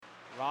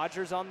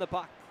Rogers on the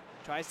puck.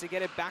 Tries to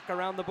get it back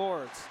around the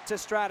boards to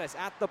Stratus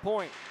at the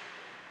point.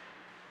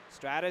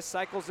 Stratus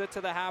cycles it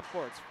to the half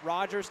boards.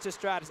 Rogers to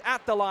Stratus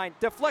at the line.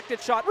 Deflected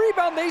shot.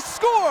 Rebound. They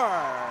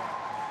score!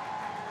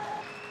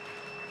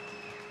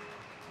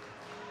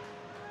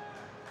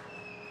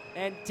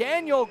 And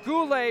Daniel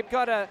Goulet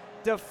got a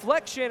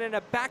deflection and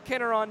a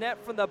backhander on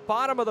net from the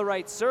bottom of the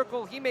right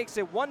circle. He makes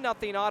it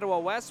 1-0 Ottawa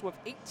West with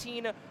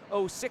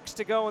 18:06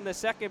 to go in the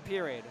second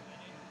period.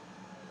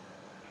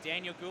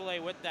 Daniel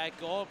Goulet with that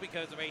goal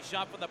because of a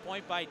shot from the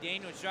point by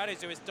Daniel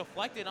Stratus. It was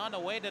deflected on the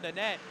way to the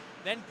net.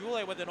 Then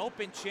Goulet with an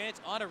open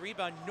chance on a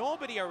rebound.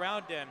 Nobody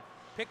around him.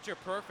 Picture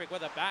perfect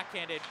with a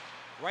backhanded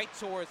right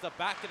towards the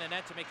back of the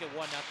net to make it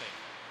 1-0.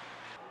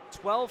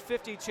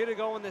 12:52 to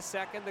go in the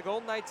second. The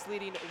Golden Knights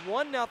leading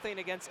 1-0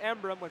 against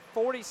Embrun with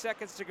 40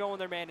 seconds to go in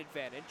their man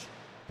advantage.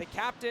 The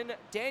captain,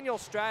 Daniel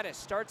Stratus,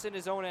 starts in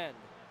his own end.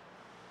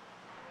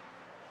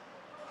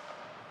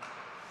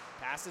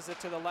 Passes it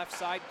to the left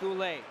side,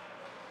 Goulet.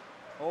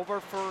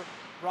 Over for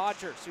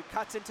Rogers, who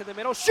cuts into the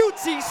middle,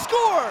 shoots, he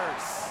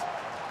scores!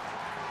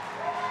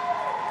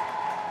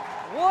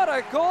 What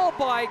a goal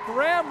by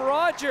Graham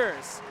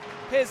Rogers.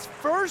 His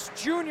first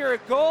junior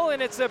goal,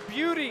 and it's a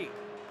beauty.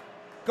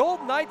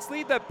 Golden Knights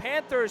lead the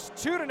Panthers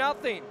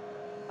 2-0.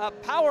 A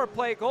power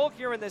play goal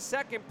here in the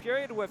second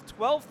period with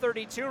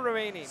 12:32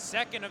 remaining.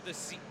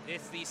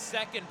 It's the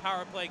second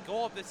power play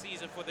goal of the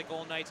season for the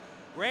Golden Knights.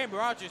 Graham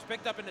Rogers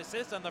picked up an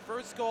assist on the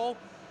first goal,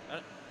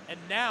 and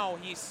now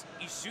he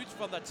shoots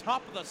from the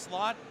top of the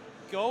slot,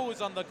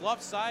 goes on the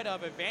glove side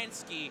of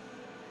Ivansky.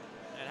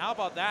 And how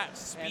about that?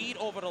 Speed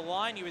over the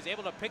line. He was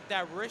able to pick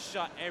that wrist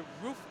shot and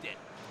roofed it.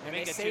 And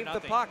they saved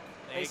the puck.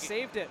 They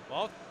saved it.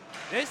 Well,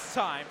 this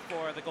time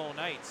for the Golden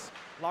Knights.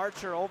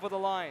 Larcher over the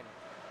line.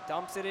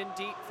 Dumps it in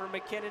deep for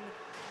McKinnon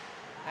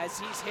as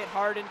he's hit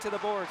hard into the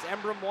boards.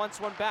 Embrun wants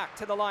one back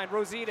to the line.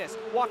 Rositas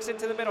walks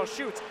into the middle,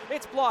 shoots.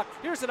 It's blocked.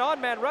 Here's an odd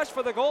man rush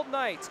for the Golden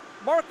Knights.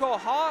 Marco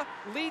Ha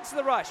leads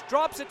the rush,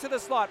 drops it to the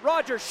slot.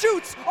 Rogers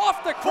shoots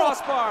off the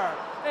crossbar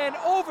and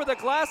over the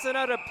glass and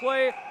out of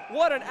play.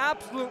 What an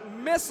absolute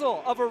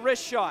missile of a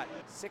wrist shot.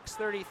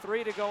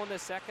 6:33 to go in the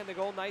second. The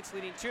Golden Knights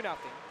leading 2-0.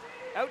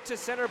 Out to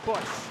center,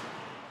 Bush.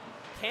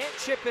 Can't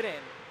chip it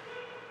in.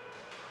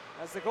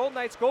 As the Golden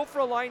Knights go for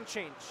a line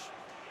change.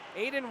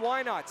 Aiden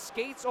Wynot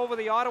skates over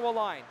the Ottawa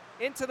line,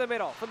 into the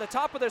middle, from the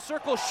top of the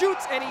circle,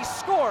 shoots, and he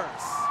scores.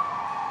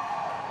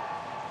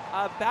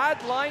 A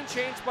bad line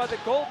change by the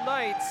Golden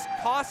Knights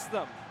cost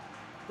them.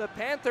 The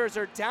Panthers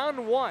are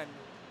down 1.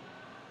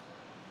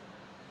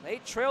 They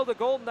trail the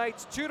Golden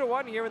Knights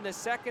 2-1 here in the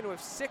second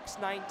with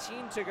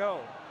 6:19 to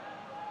go.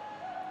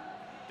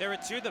 There were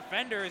two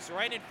defenders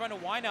right in front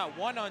of Wynot,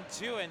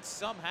 1-on-2, and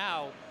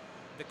somehow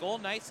the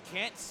Golden Knights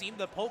can't seem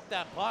to poke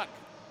that puck.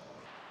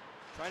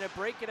 Trying to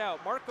break it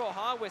out. Marco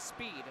Ha with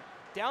speed.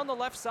 Down the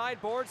left side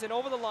boards and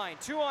over the line.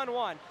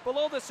 2-on-1.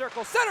 Below the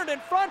circle. Centered in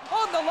front.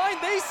 On the line.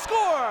 They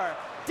score.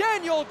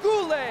 Daniel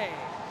Goulet.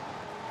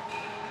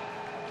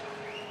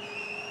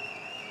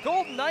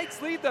 Golden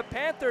Knights lead the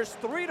Panthers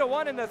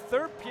 3-1 in the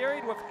third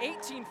period with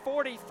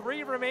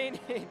 18:43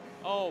 remaining.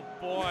 Oh,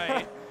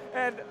 boy.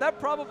 And that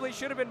probably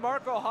should have been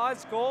Marco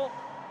Ha's goal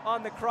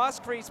on the cross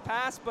crease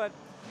pass, but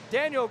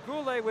Daniel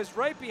Goulet was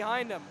right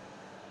behind him.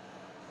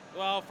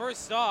 Well,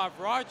 first off,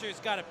 Rogers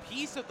got a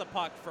piece of the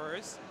puck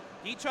first.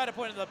 He tried to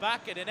put it in the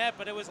back of the net,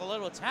 but it was a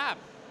little tap.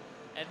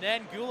 And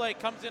then Goulet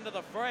comes into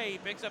the fray. He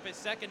picks up his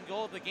second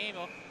goal of the game.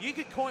 You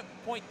could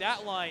point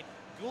that line.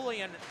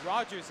 Goulet and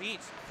Rogers each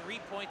 3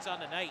 points on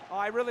the night. Oh,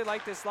 I really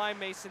like this line,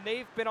 Mason.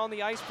 They've been on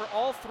the ice for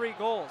all 3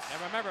 goals.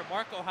 And remember,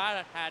 Marco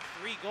had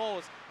 3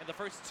 goals in the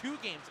first 2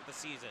 games of the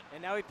season.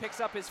 And now he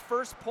picks up his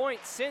first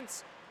point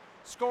since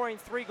scoring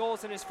 3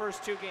 goals in his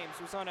first 2 games.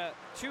 He was on a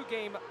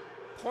 2-game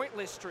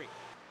pointless streak.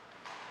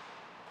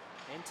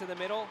 Into the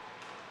middle.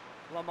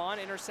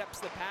 Lamont intercepts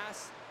the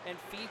pass and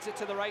feeds it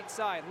to the right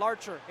side.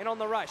 Larcher in on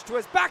the rush to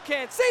his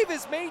backhand. Save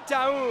is made,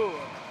 Daou.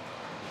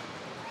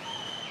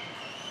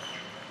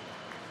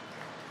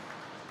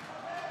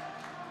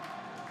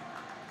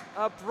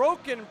 A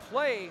broken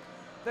play.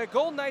 The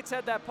Golden Knights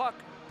had that puck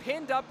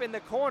pinned up in the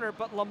corner,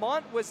 but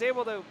Lamont was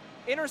able to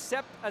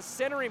intercept a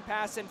centering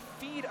pass and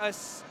feed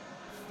us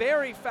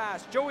very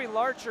fast. Joey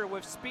Larcher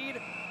with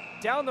speed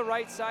down the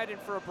right side and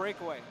for a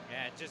breakaway.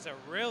 Yeah, just a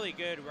really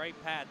good right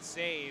pad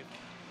save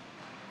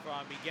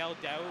from Miguel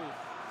Daou.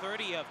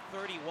 30 of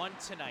 31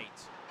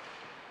 tonight.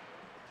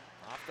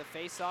 Off the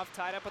face-off,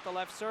 tied up at the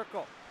left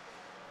circle.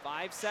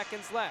 5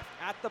 seconds left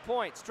at the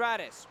point.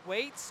 Stratus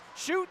waits,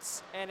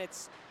 shoots, and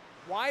it's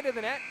wide of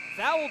the net.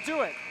 That will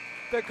do it.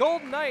 The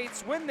Golden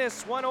Knights win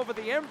this one over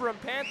the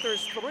Embrun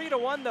Panthers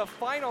 3-1, the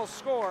final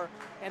score,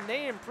 and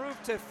they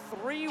improve to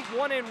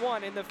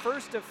 3-1-1 in the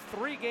first of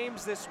 3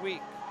 games this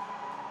week.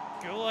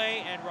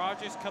 Goulet and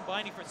Rogers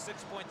combining for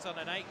 6 points on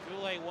the night.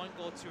 Goulet 1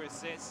 goal, 2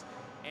 assists,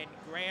 and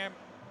Graham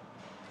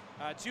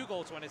 2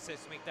 goals, 1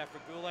 assist to make that for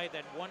Goulet.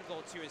 Then 1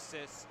 goal, 2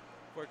 assists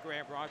for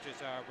Graham Rogers.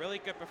 A really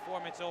good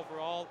performance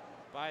overall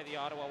by the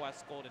Ottawa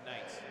West Golden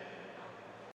Knights.